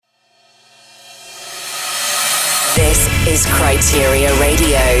This is Criteria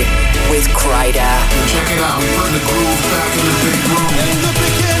Radio with Kryder. Check it out, bring the groove back in the big room. In the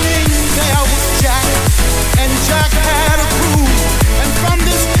beginning, there was Jack, and Jack had a groove, and from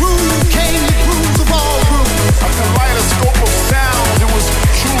this groove came the grooves of all grooves. A kaleidoscope of sound, it was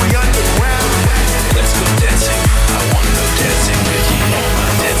truly underground. Let's go dancing. I wanna go dancing with you.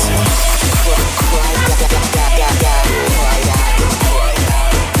 Dancing.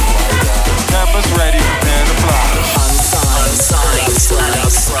 Campus ready, prepare to fly. Unsigned, slamming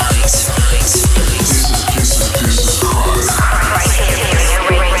front. This is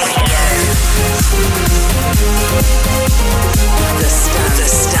The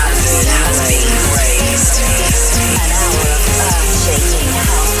standard has been raised. An hour of earth-shaking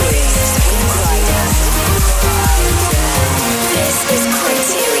house grooves with Kryder. This is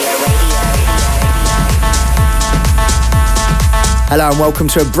Criteria Radio. Hello and welcome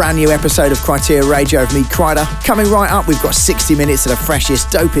to a brand new episode of Criteria Radio with me, Kryder. Coming right up, we've got 60 minutes of the freshest,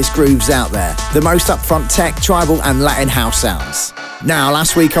 dopest grooves out there. The most upfront tech, tribal and Latin house sounds. Now,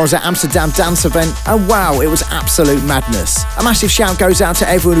 last week I was at Amsterdam Dance Event and wow, it was absolute madness. A massive shout goes out to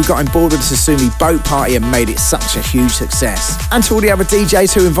everyone who got on board with the Sasumi boat party and made it such a huge success. And to all the other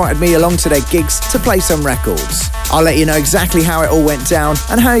DJs who invited me along to their gigs to play some records. I'll let you know exactly how it all went down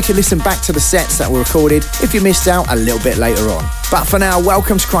and how you can listen back to the sets that were recorded if you missed out a little bit later on. But for now,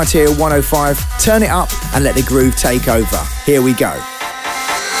 welcome to Criteria 105. Turn it up and let the groove take over. Here we go.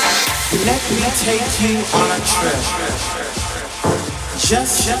 Let me take you on a trip.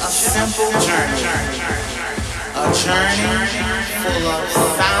 Just a simple journey. A journey full of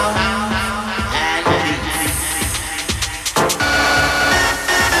sound and beats.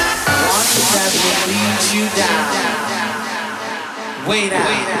 One that will lead you down, way down,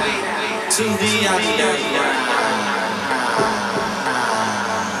 to the underground.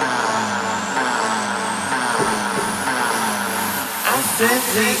 I said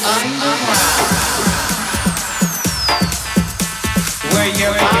the underground. Where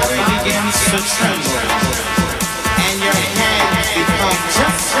your body begins to tremble and your hands become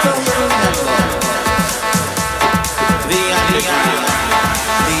just a little nimble. The underground,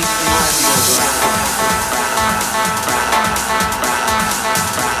 the underground.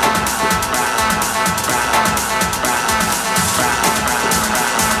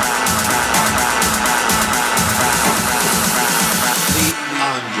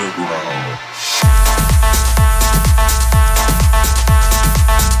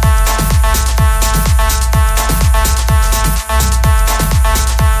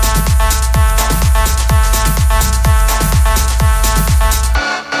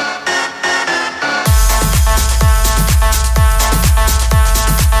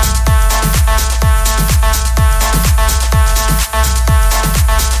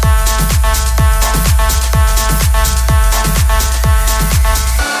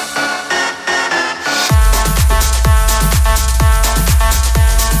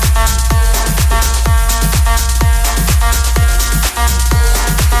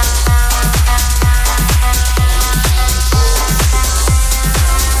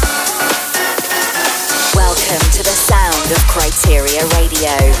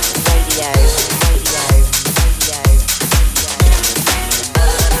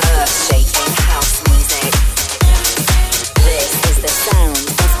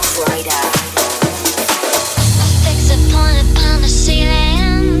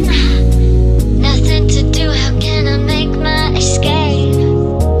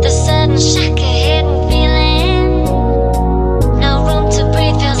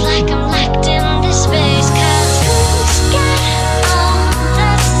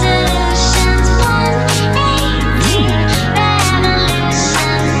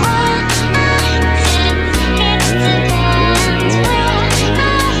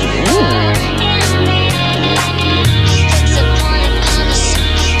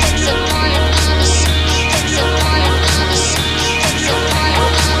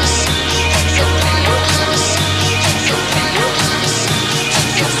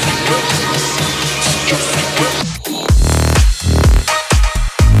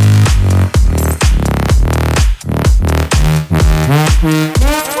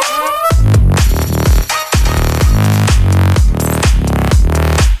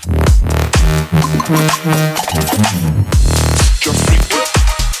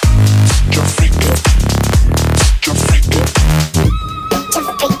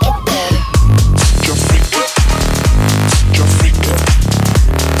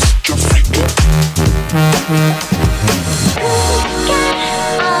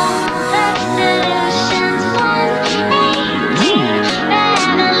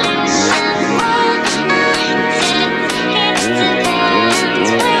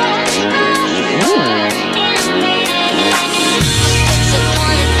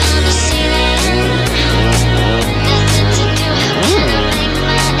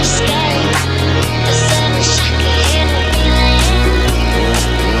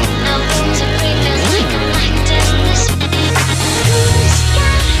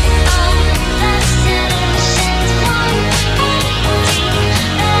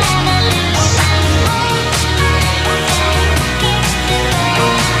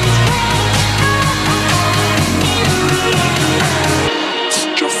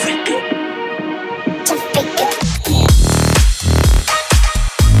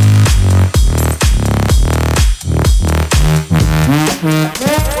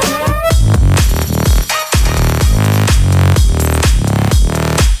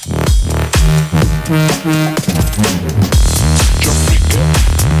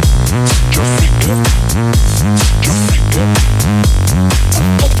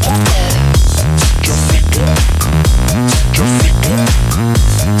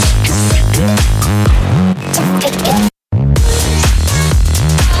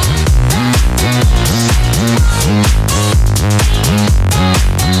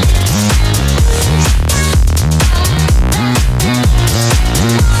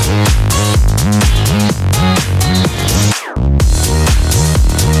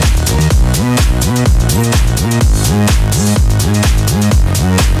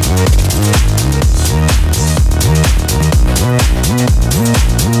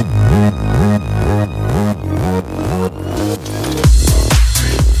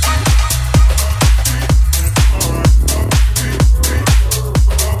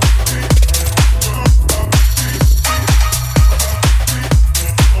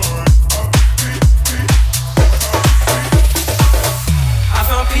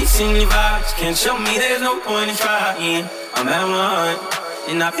 peace in your vibes. Can't show me there's no point in trying. I'm at one,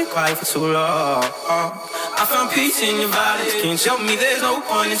 and I've been quiet for too long. I found peace in your vibes. Can't show me there's no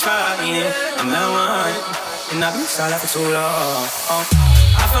point in trying. I'm at one, and I've been silent for too long.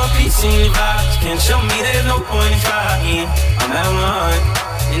 I found peace in your vibes. Can't show me there's no point in trying. I'm at one,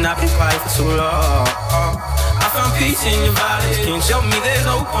 and I've been quiet for too long. I found peace in your vibes. Can't show me there's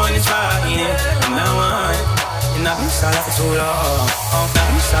no point in trying. I'm at one, and I've been silent for too long. I've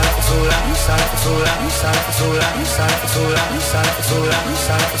been silent for too long. I've been silent for too long. I've been silent for too long. I've been silent for too long. I've been silent for too long. I've been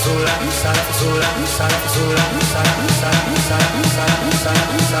silent for too long. I've been silent for too long. I've been silent for too long. I've been silent for too long. I've been silent for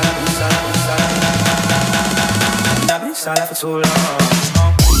too long. I've been silent for too long. I've been silent for too long. I've been silent for too long.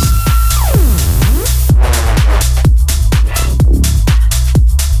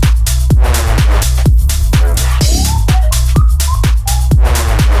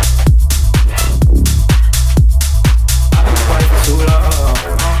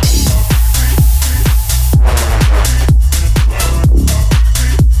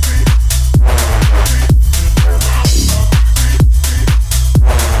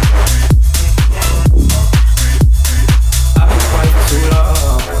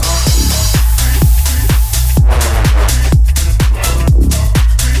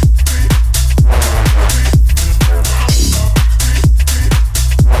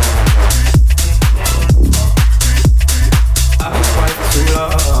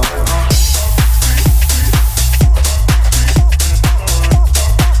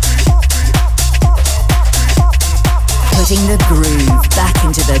 Putting the groove back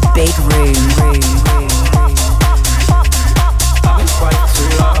into the big room.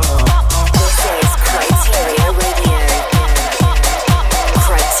 This is Kryteria Radio.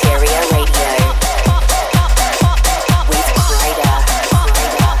 Kryteria Radio. With Kryder.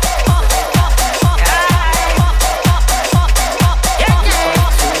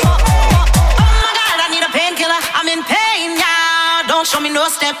 Oh my God, I need a painkiller. I'm in pain now. Don't show me no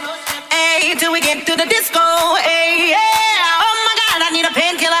step. Hey, till we get to the disco. Hey, yeah.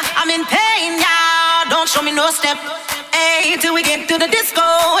 I'm in pain now. Don't show me no step. Hey, till we get to the disco.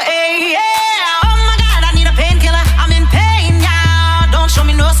 Hey, yeah. Oh my God, I need a painkiller. I'm in pain now. Don't show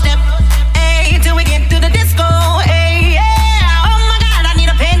me no step. Hey, till we get to the disco. Hey, yeah. Oh my God, I need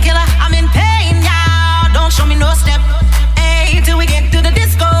a painkiller. I'm in pain now. Don't show me no step. Hey, till we get to the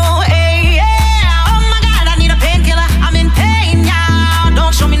disco. Hey, yeah. Oh my God, I need a painkiller. I'm in pain now.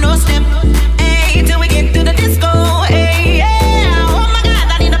 Don't show me no step. Hey, till we get to the disco. Hey, yeah.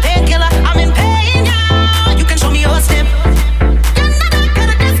 I'm in pain now. You can show me your step. You're not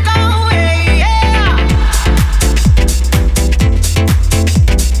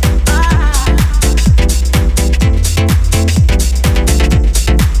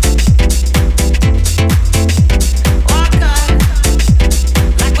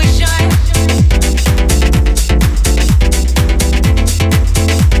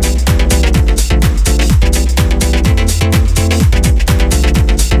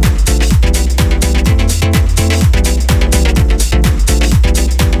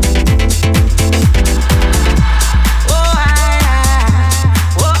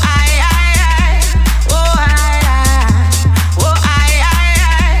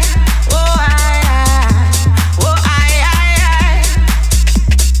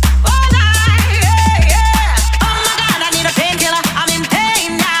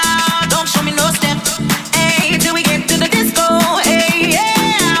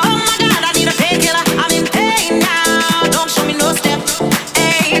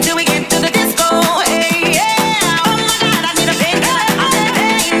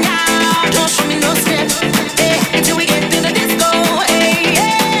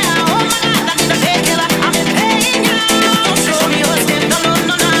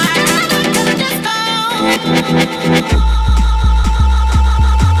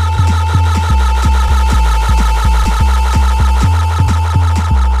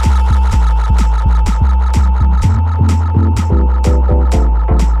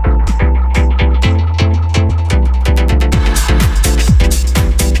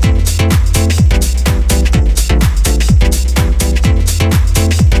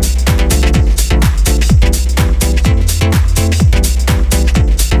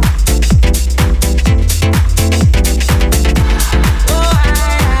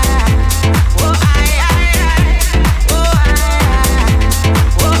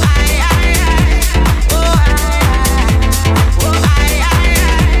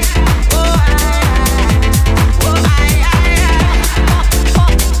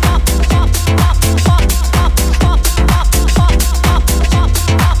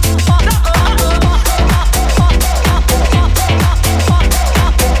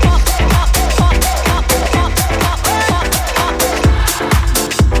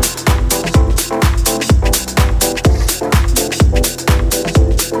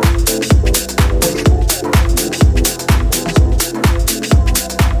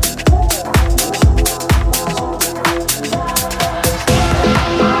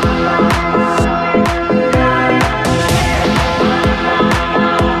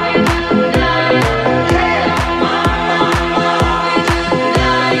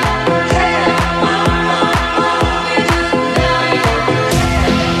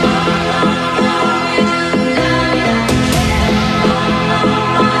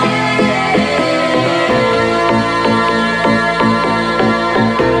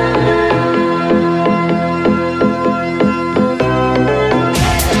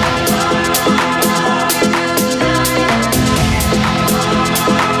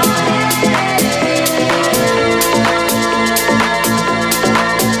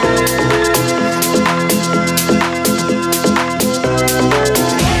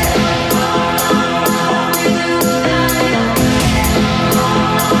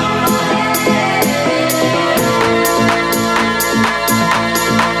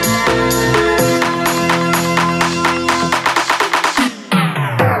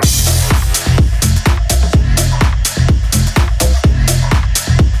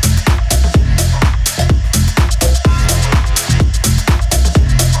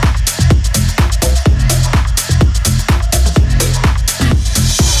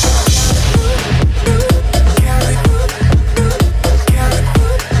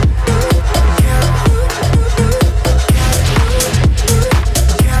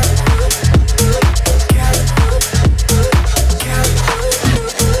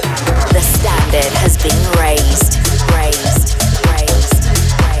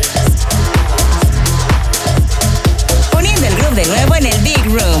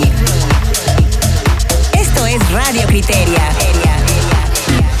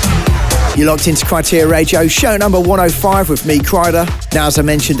You're locked into Criteria Radio, show number 105 with me, Kryder. Now, as I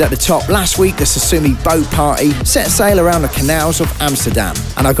mentioned at the top, last week the Sasumi Boat Party set sail around the canals of Amsterdam.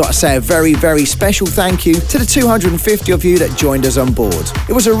 And I've got to say a very, very special thank you to the 250 of you that joined us on board.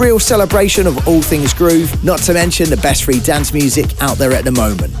 It was a real celebration of all things groove, not to mention the best free dance music out there at the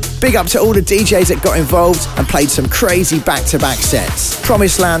moment. Big up to all the DJs that got involved and played some crazy back-to-back sets.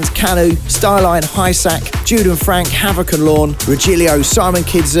 Promised Land, Canu, Starline, Highsack, Jude and Frank, Havoc and Lorne, Regilio, Simon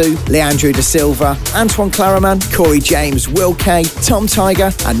Kidzu, Leandro Da Silva, Antoine Claraman, Corey James, Will K, Tom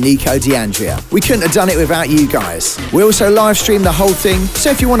Tiger and Nico D'Andrea. We couldn't have done it without you guys. We also live stream the whole thing,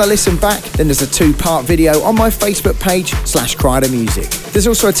 so if you want to listen back, then there's a 2-part video on my Facebook page /Kryder Music. There's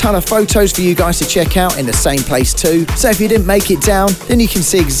also a ton of photos for you guys to check out in the same place too, so if you didn't make it down, then you can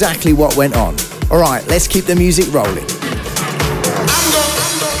see exactly what went on. Alright, let's keep the music rolling.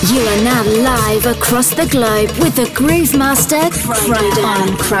 You are now live across the globe with the Groove Master Kryder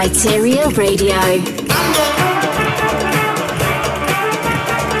on Criteria Radio.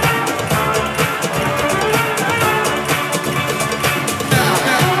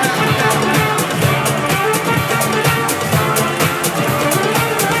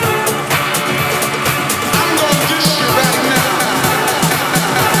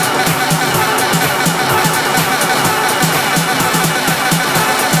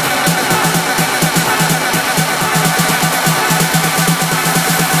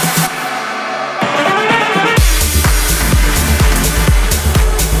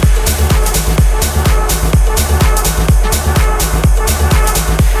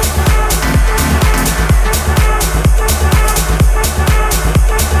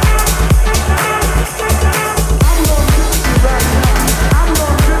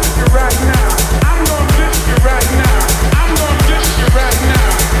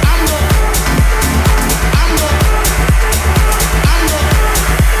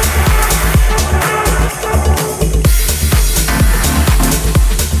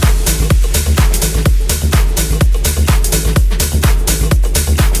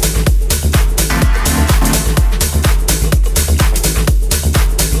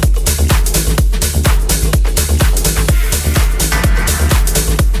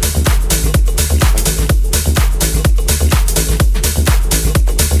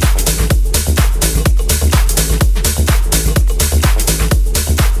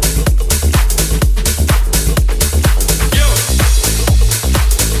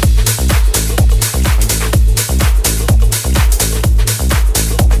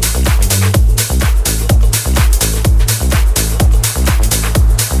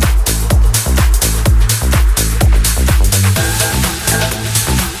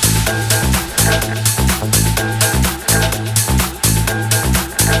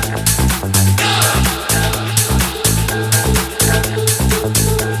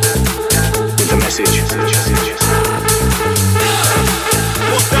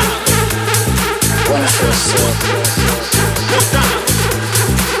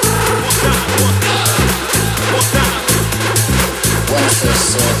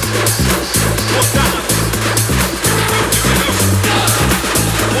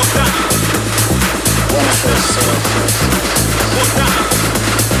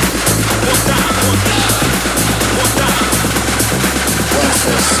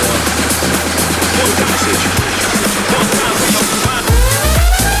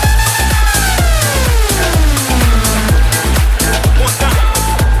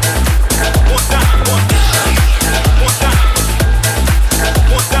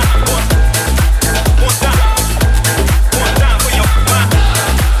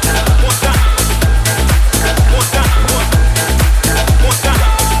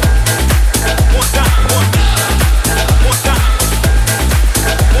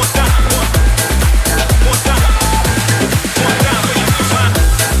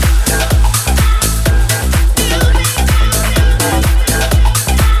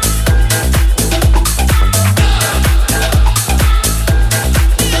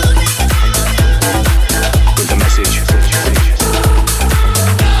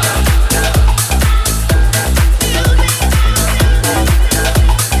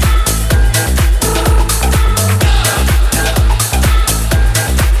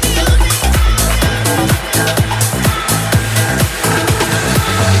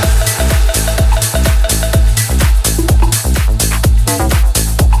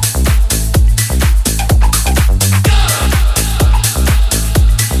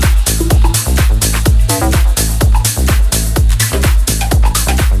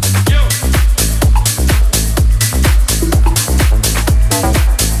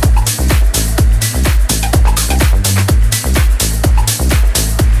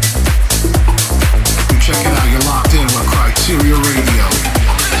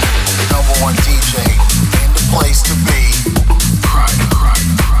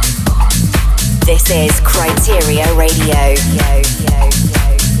 This is Criteria Radio.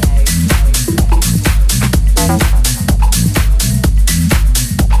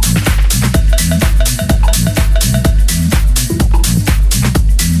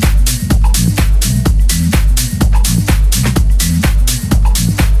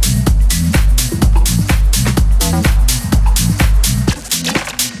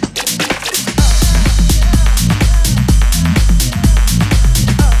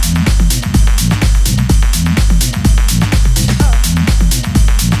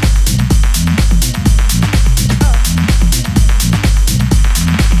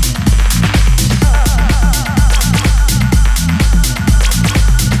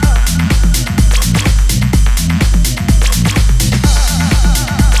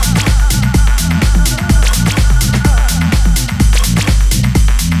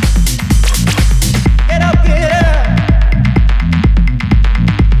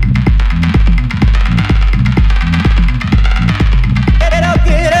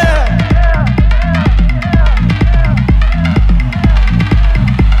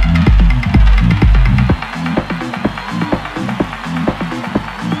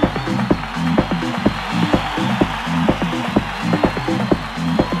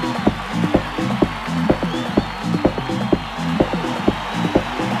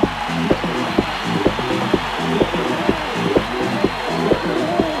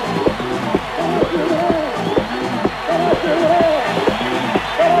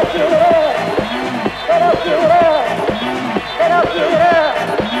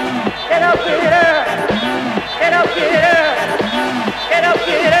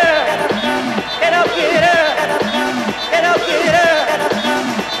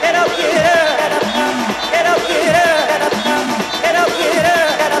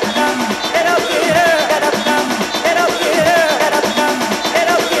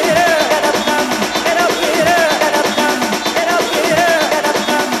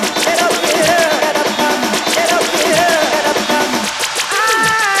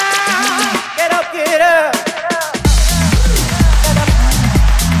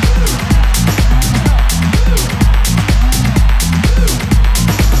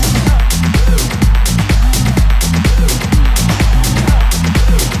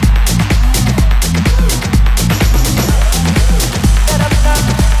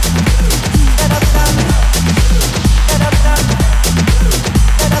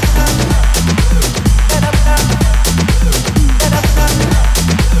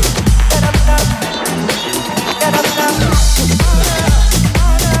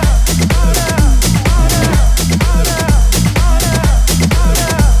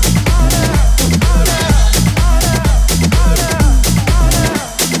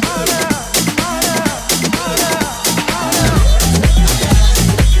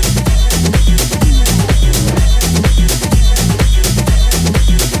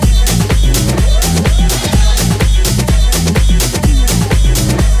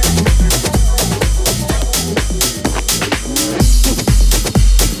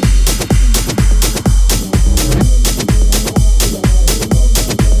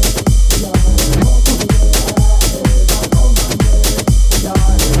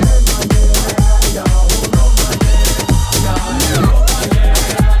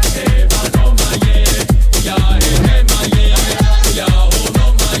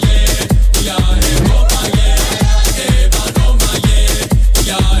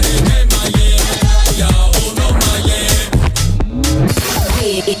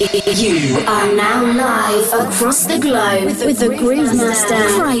 You are now live across the globe with the Groove Master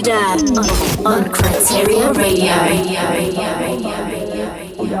Kryder on Criteria Radio. Yeah.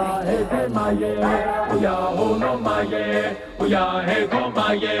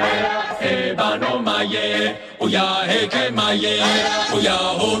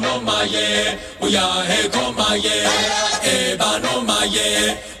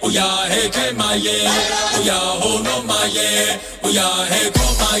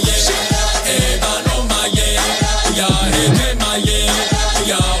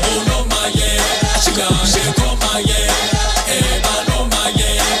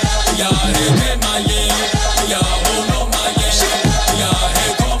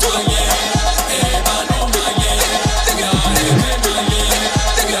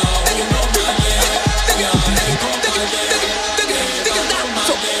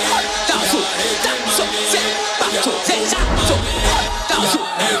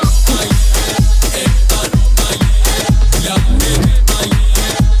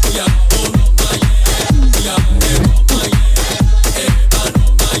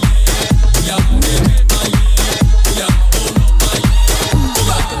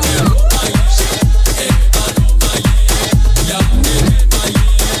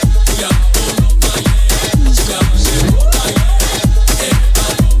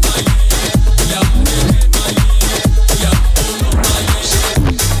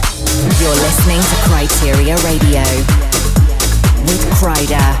 Criteria Radio with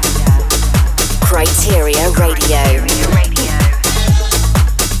Kryder. Criteria Radio.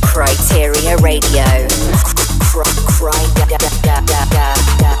 Criteria Radio.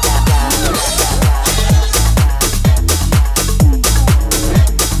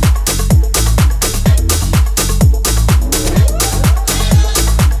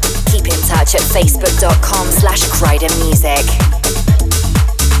 Keep in touch at facebook.com/KryderMusic.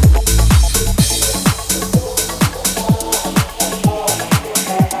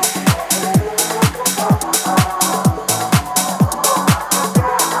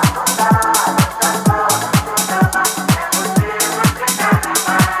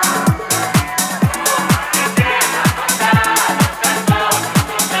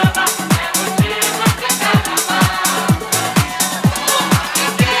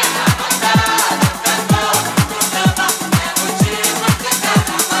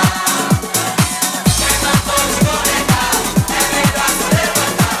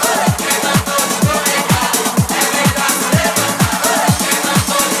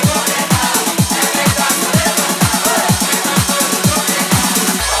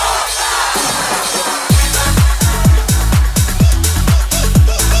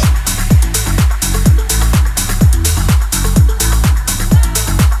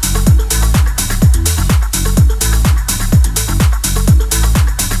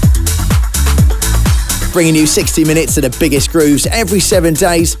 Bringing you 60 minutes of the biggest grooves every 7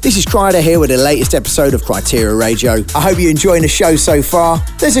 days. This is Kryder here with the latest episode of Criteria Radio. I hope you're enjoying the show so far.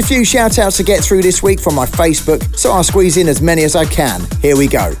 There's a few shout outs to get through this week from my Facebook, so I'll squeeze in as many as I can. Here we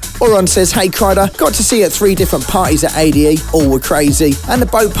go. Oron says, hey Kryder, got to see you at 3 different parties at ADE, all were crazy, and the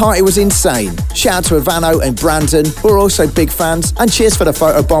boat party was insane. Shout out to Ivano and Brandon, who are also big fans, and cheers for the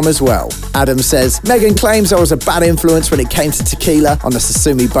photo bomb as well. Adam says, Megan claims I was a bad influence when it came to tequila on the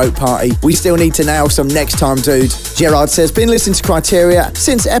Sasumi boat party. We still need to nail some next time, dude. Gerard says, been listening to Criteria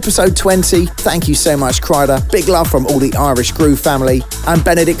since episode 20. Thank you so much, Kryder. Big love from all the Irish Groove family. And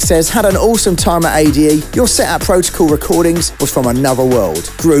Benedict says, had an awesome time at ADE. Your set at Protocol Recordings was from another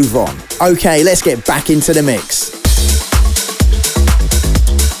world. Groove on. Okay, let's get back into the mix.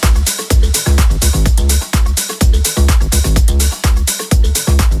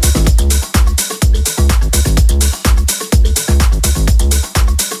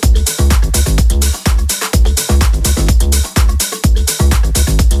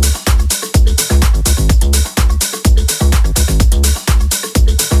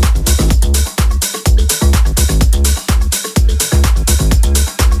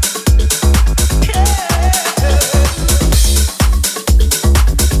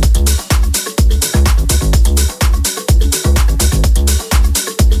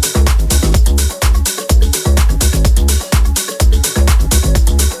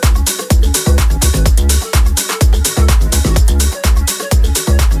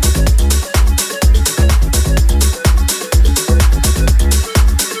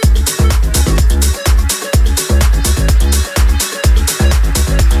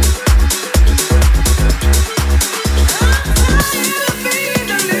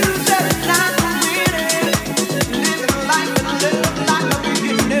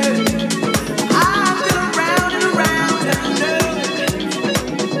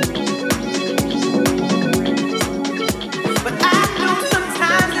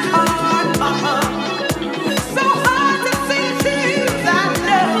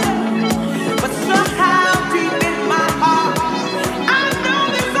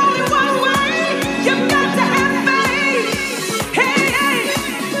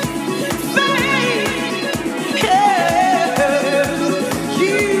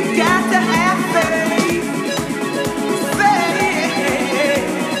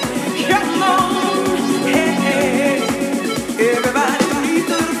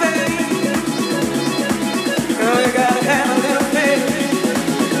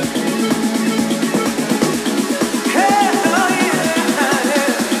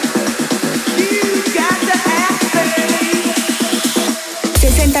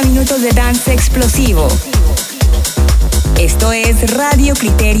 De dance explosivo. Esto es Radio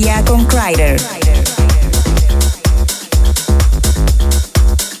Criteria con Kryder.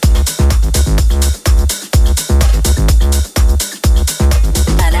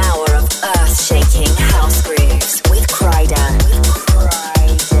 An hour of earth-shaking house grooves with Kryder.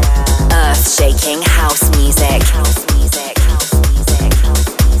 Earth-shaking house music.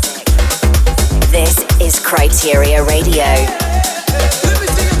 This is Criteria Radio.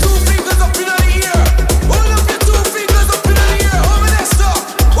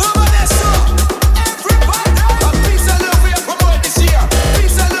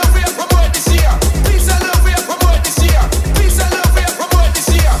 Peace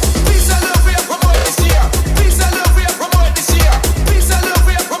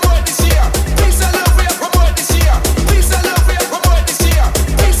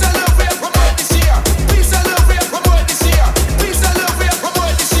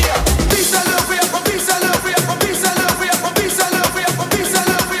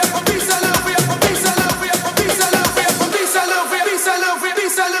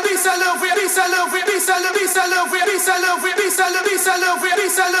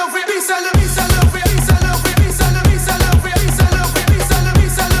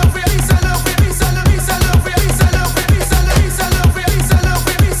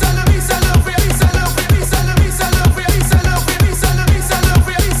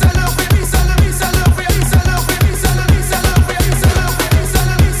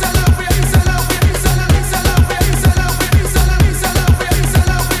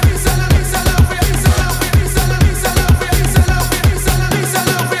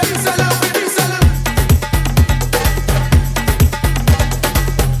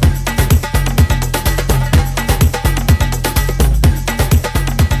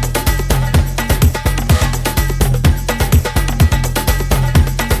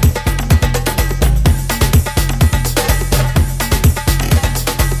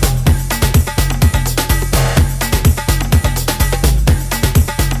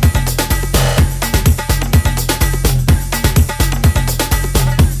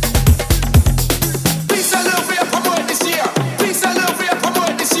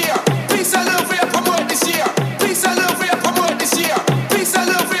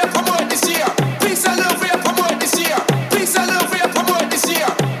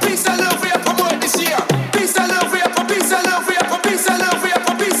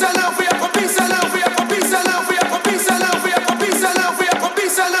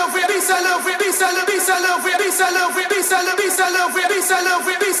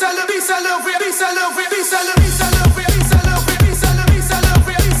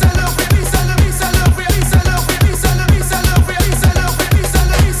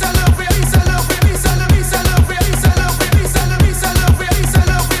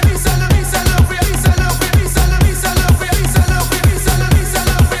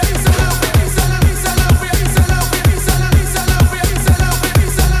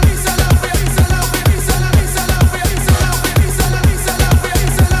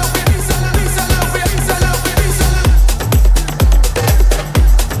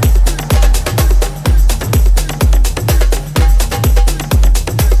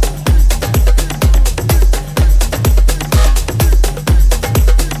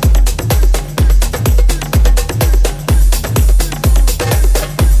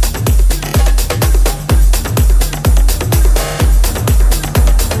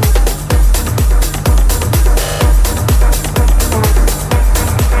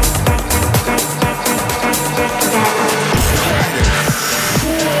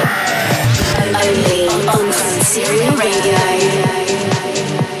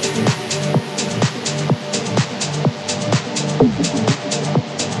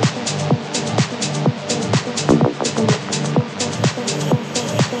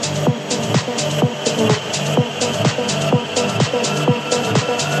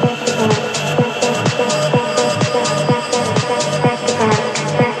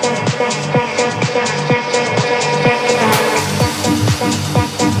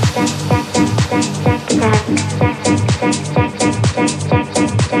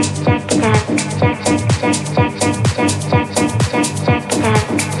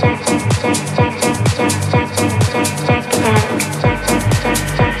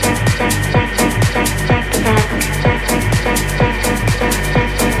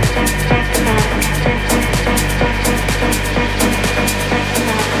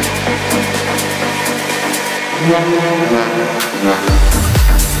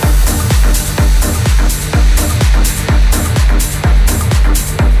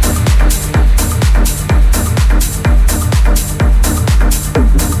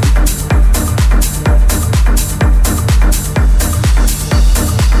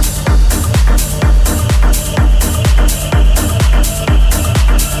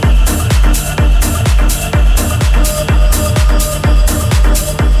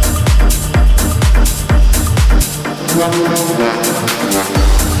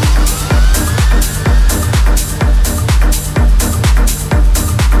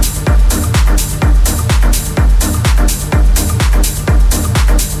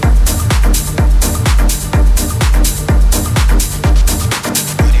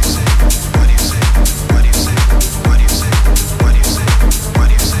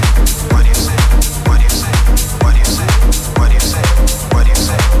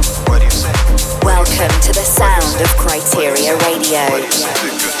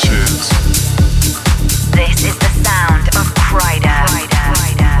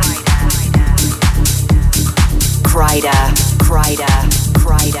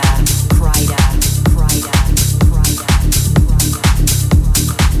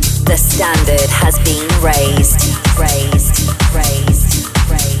The standard has been raised.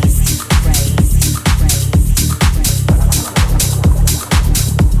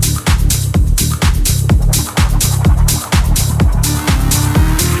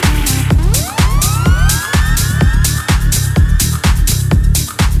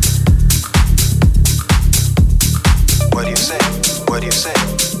 What do you say?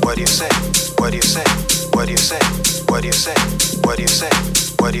 What do you say? What do you say? What do you say? What do you say? What do you say?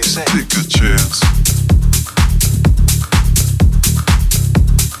 What do you say? Take a chance.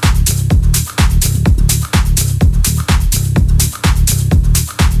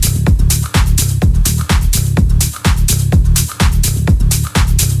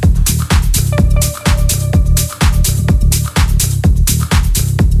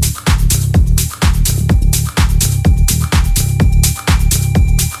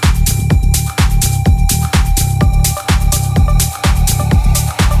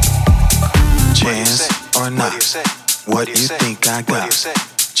 What do you think I got?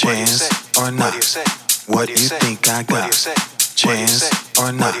 Chance or not? What do you think I got? Chance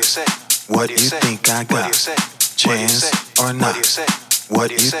or not? What do you think I got? Chance or not? What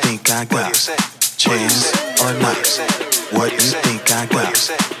do you think I got? Chance or not? What do you think I got?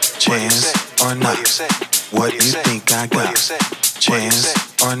 Chance or not? What do you think I got?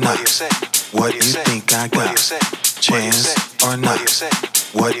 Chance or not? What do you think I got? Chance or not?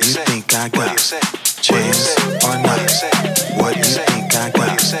 What do you think I got? Chance or not? What do you think I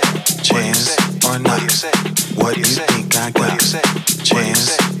got? Chance or not? What do you think I got?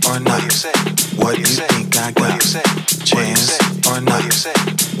 Chance or not? What do you think I got? Chance or not?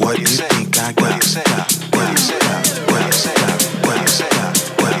 What do you think I got?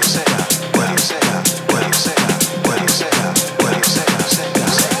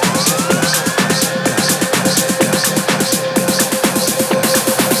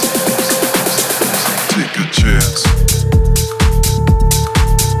 Take a chance.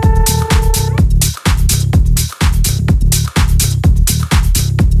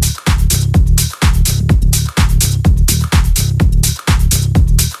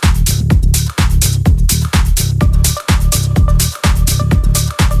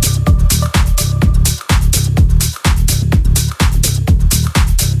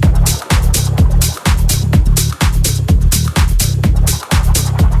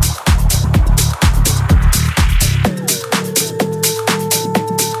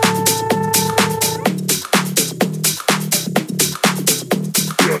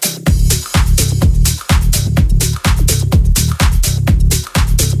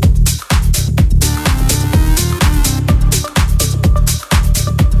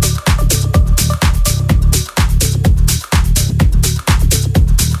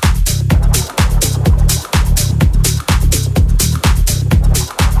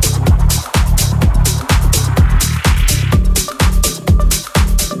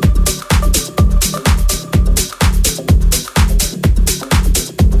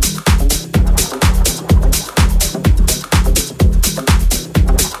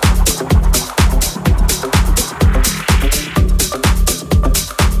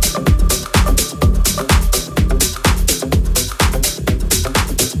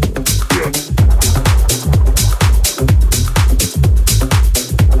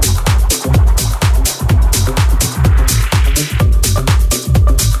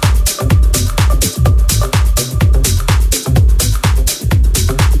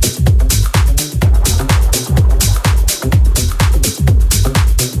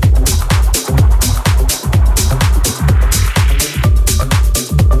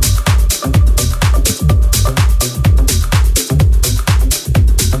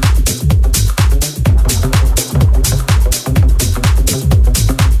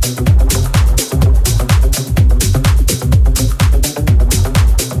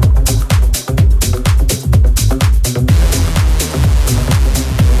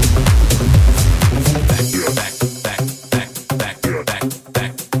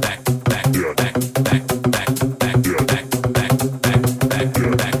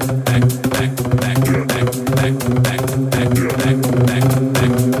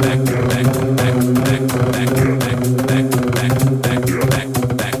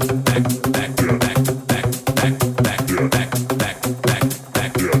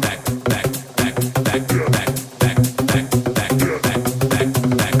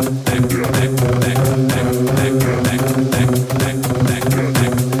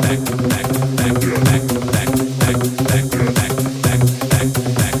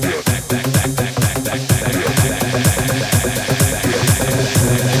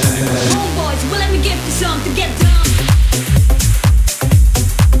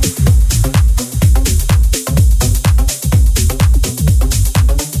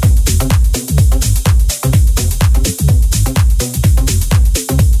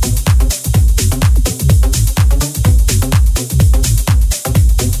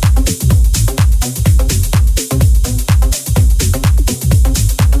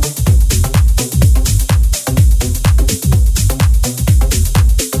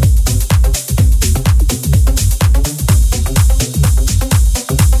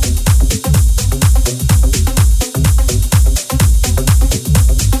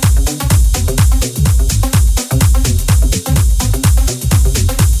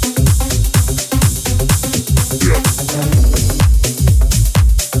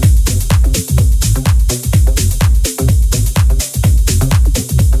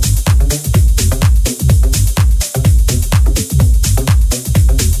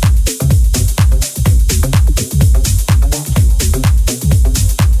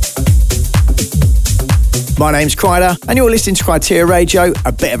 My name's Kryder, and you're listening to Kryteria Radio,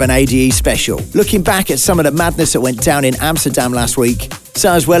 a bit of an ADE special. Looking back at some of the madness that went down in Amsterdam last week,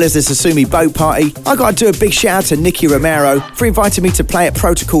 so as well as the Sasumi boat party, I got to do a big shout out to Nicky Romero for inviting me to play at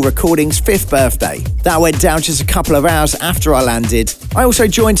Protocol Recordings' 5th birthday. That went down just a couple of hours after I landed. I also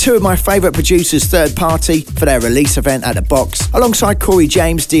joined two of my favourite producers' third party for their release event at the Box, alongside Corey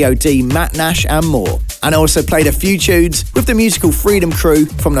James, DOD, Matt Nash and more. And I also played a few tunes with the musical Freedom crew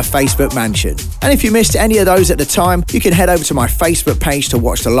from the Facebook Mansion. And if you missed any of those at the time, you can head over to my Facebook page to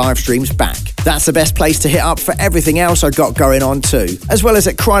watch the live streams back. That's the best place to hit up for everything else I got going on too, as well as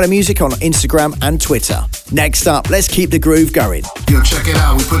at Kryder Music on Instagram and Twitter. Next up, let's keep the groove going. Yo, check it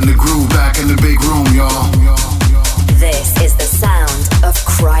out, we putting the groove back in the big room, y'all. This is the sound of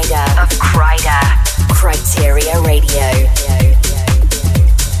Kryder. Kryteria Radio.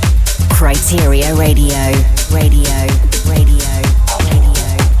 Kryteria Radio.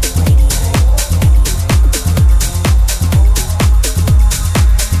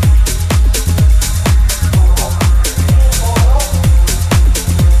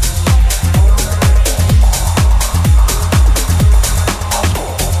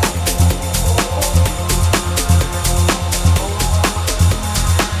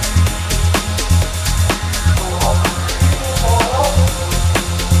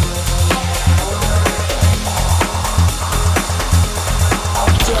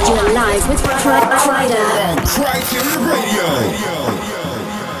 Live with Kryder On Kryteria Radio.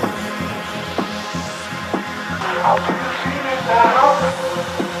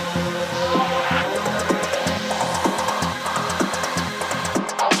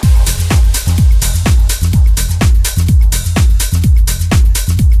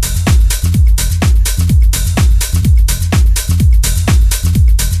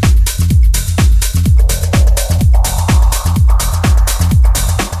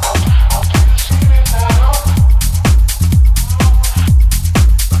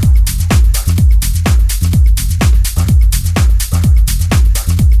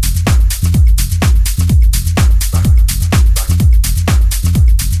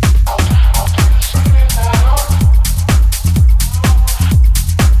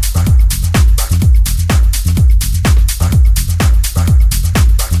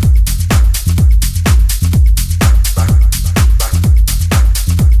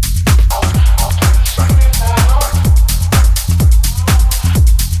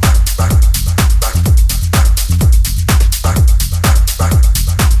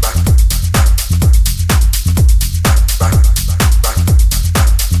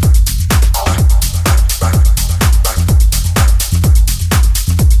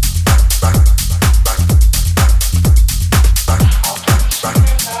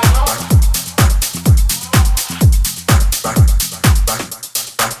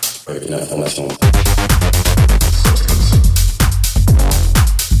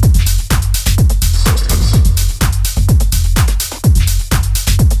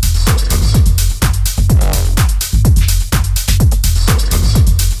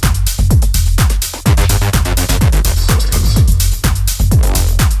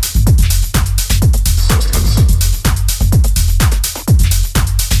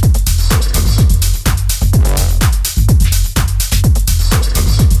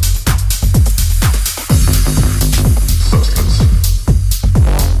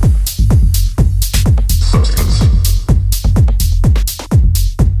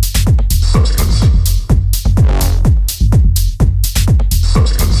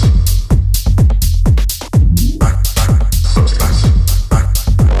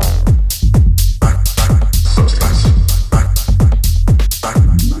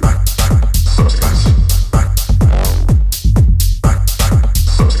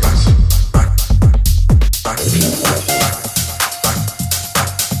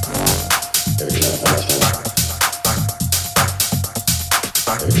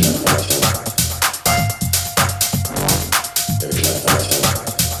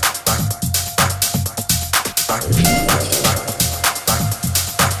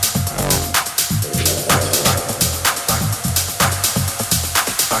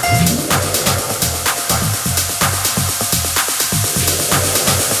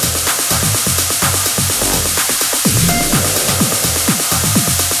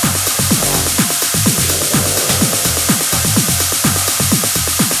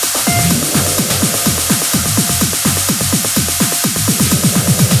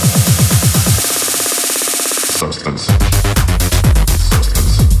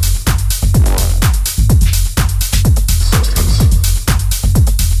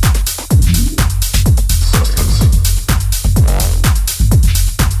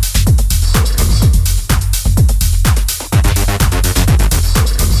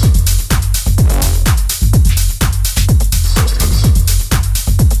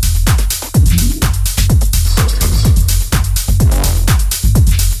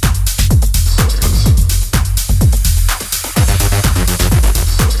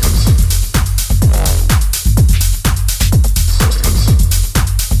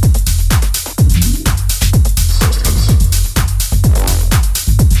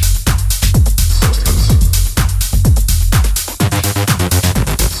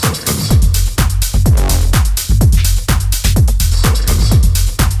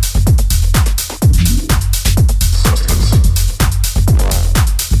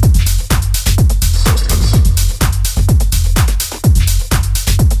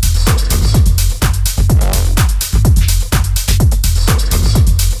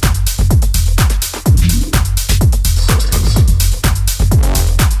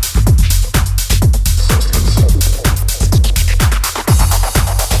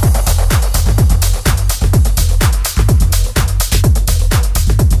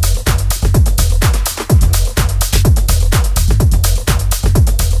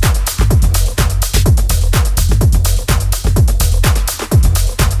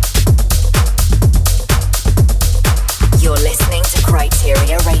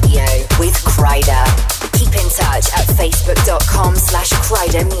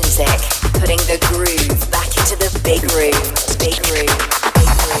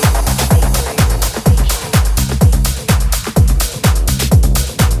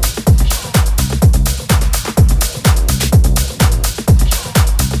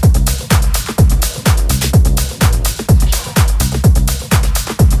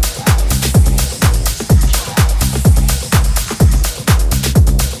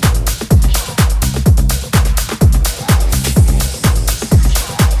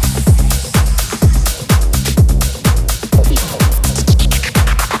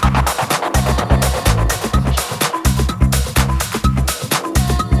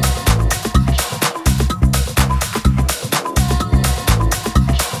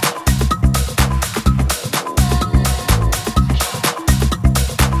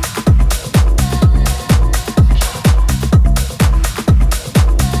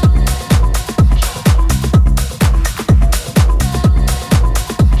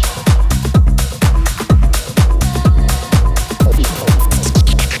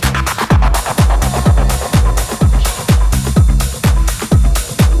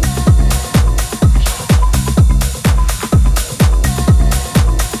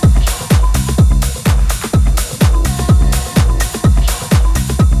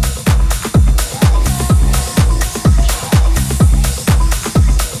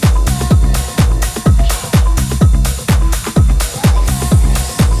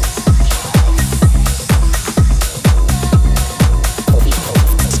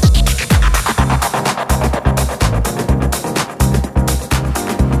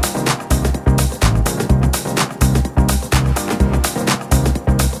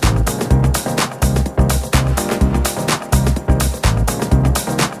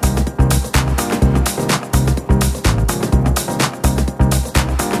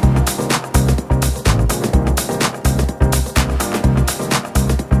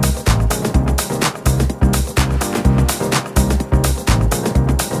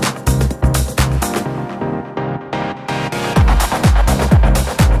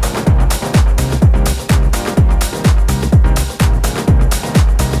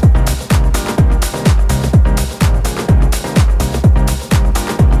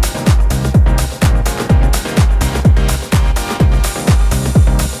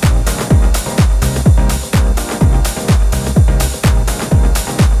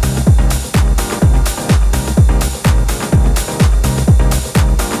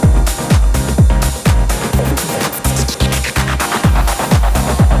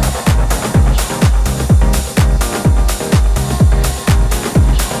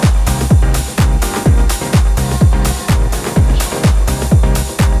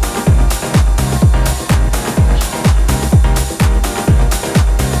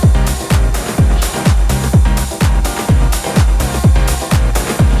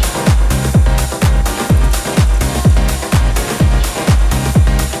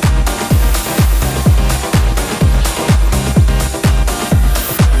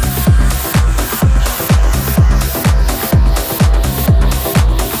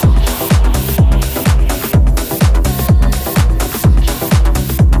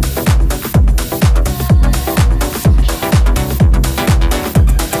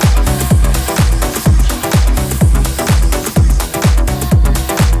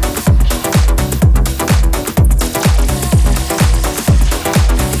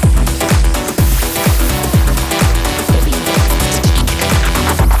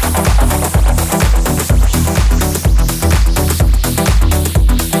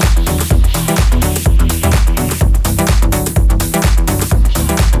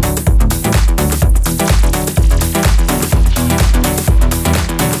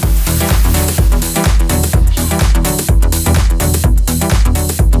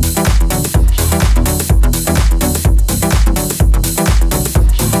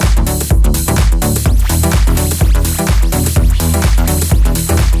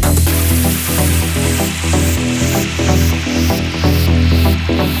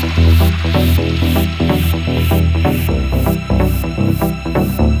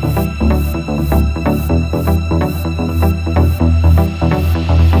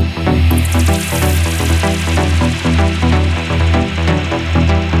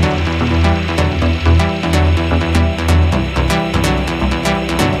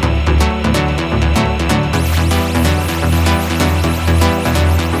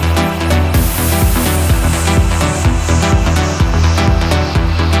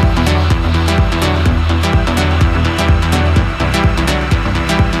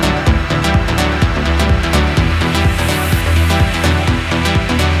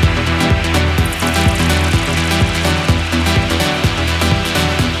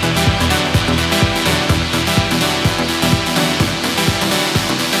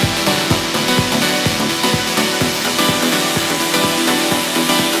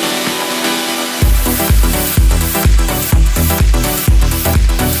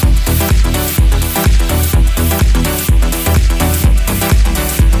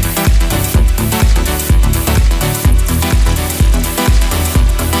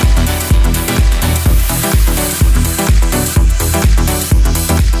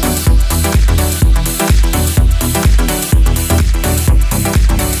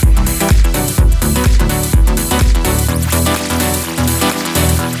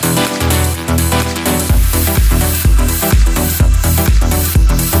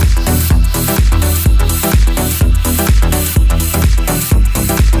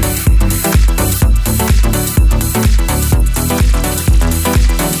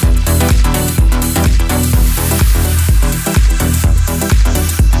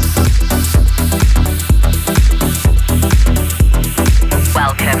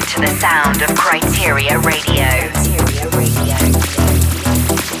 Welcome to the sound of Criteria Radio.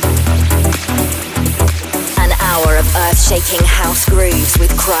 An hour of earth-shaking house grooves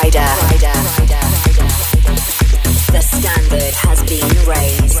with Kryder. The standard has been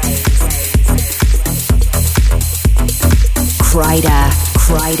raised. Kryder.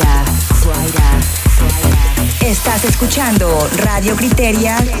 Estás escuchando Radio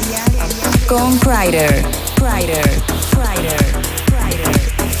Criteria con Kryder.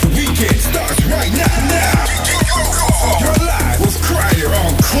 The weekend starts right now. You're live with Kryder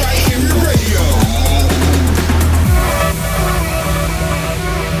on Criteria Radio.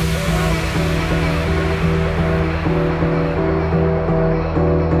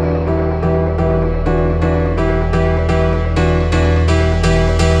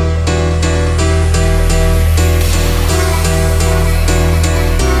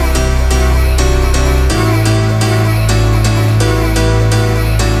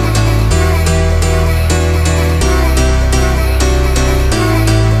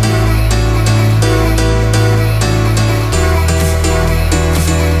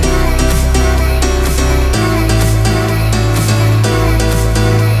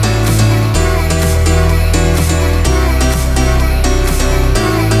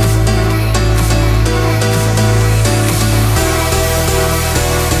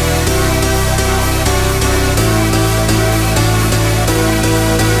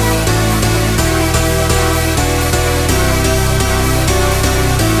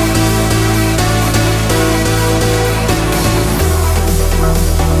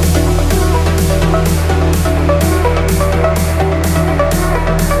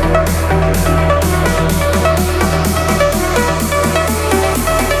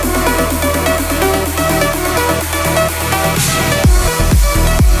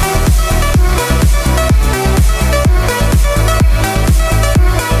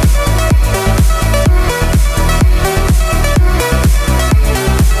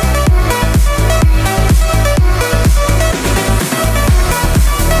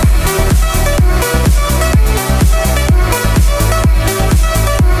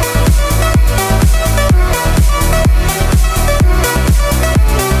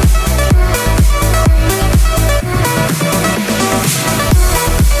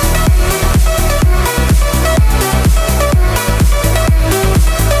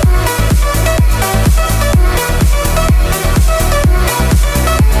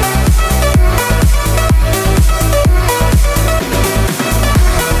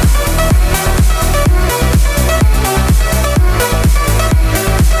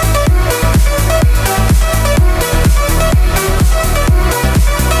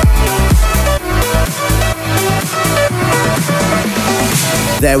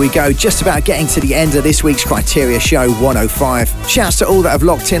 There we go, just about getting to the end of this week's Criteria Show 105. Shouts to all that have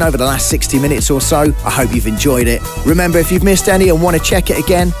locked in over the last 60 minutes or so. I hope you've enjoyed it. Remember, if you've missed any and want to check it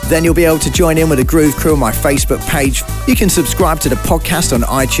again, then you'll be able to join in with the Groove Crew on my Facebook page. You can subscribe to the podcast on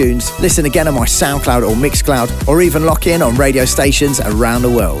iTunes, listen again on my SoundCloud or Mixcloud, or even lock in on radio stations around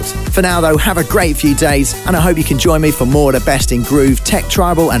the world. For now though, have a great few days, and I hope you can join me for more of the best in groove, tech,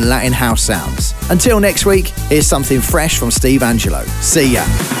 tribal and Latin house sounds. Until next week, here's something fresh from Steve Angelo. See ya.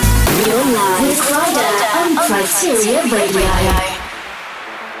 You're live with Kryder on Criteria Radio.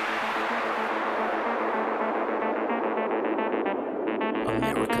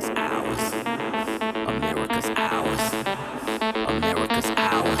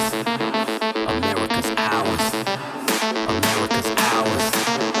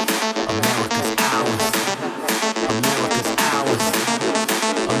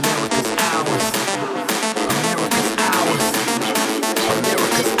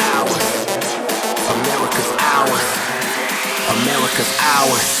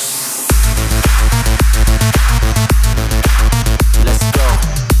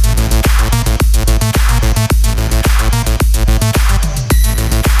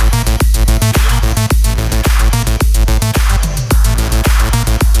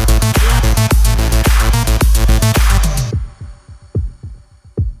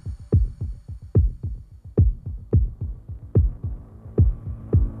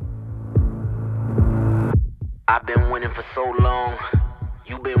 I've been winning for so long.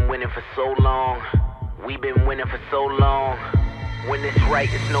 You've been winning for so long. We've been winning for so long. When it's right,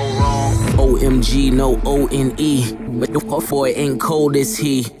 it's no wrong. OMG, no O-N-E. But the for it ain't cold as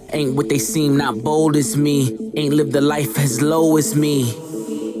he. Ain't what they seem, not bold as me. Ain't lived a life as low as me.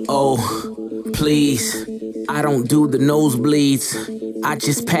 Oh, please. I don't do the nosebleeds. I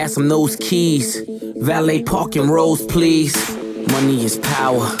just pass them those keys. Valet parking rows, please. Money is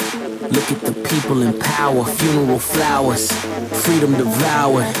power. Look at the people in power. Funeral flowers. freedom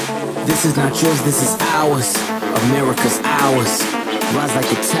devoured. This is not yours, this is ours. America's ours. Rise like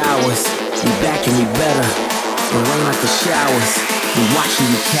the towers. We back and we better. And rain like the showers. We watching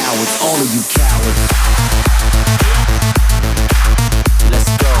you cowards, all of you cowards. Let's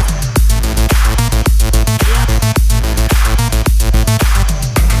go.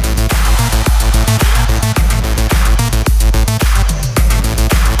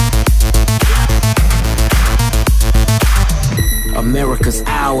 America's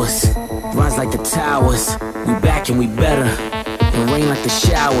ours. Rise like the towers. We back and we better. And rain like the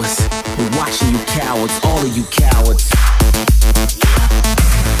showers. We watching you cowards, all of you cowards.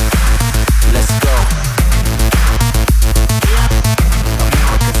 Let's go.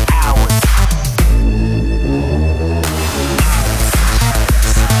 America's ours.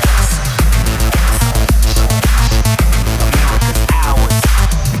 America's ours.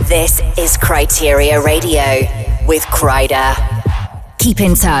 This is Criteria Radio with Kryder. Keep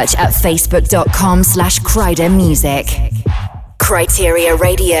in touch at facebook.com/KryderMusic. Criteria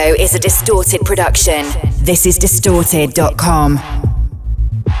Radio is a Distorted production. This is distorted.com.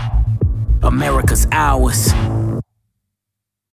 America's ours.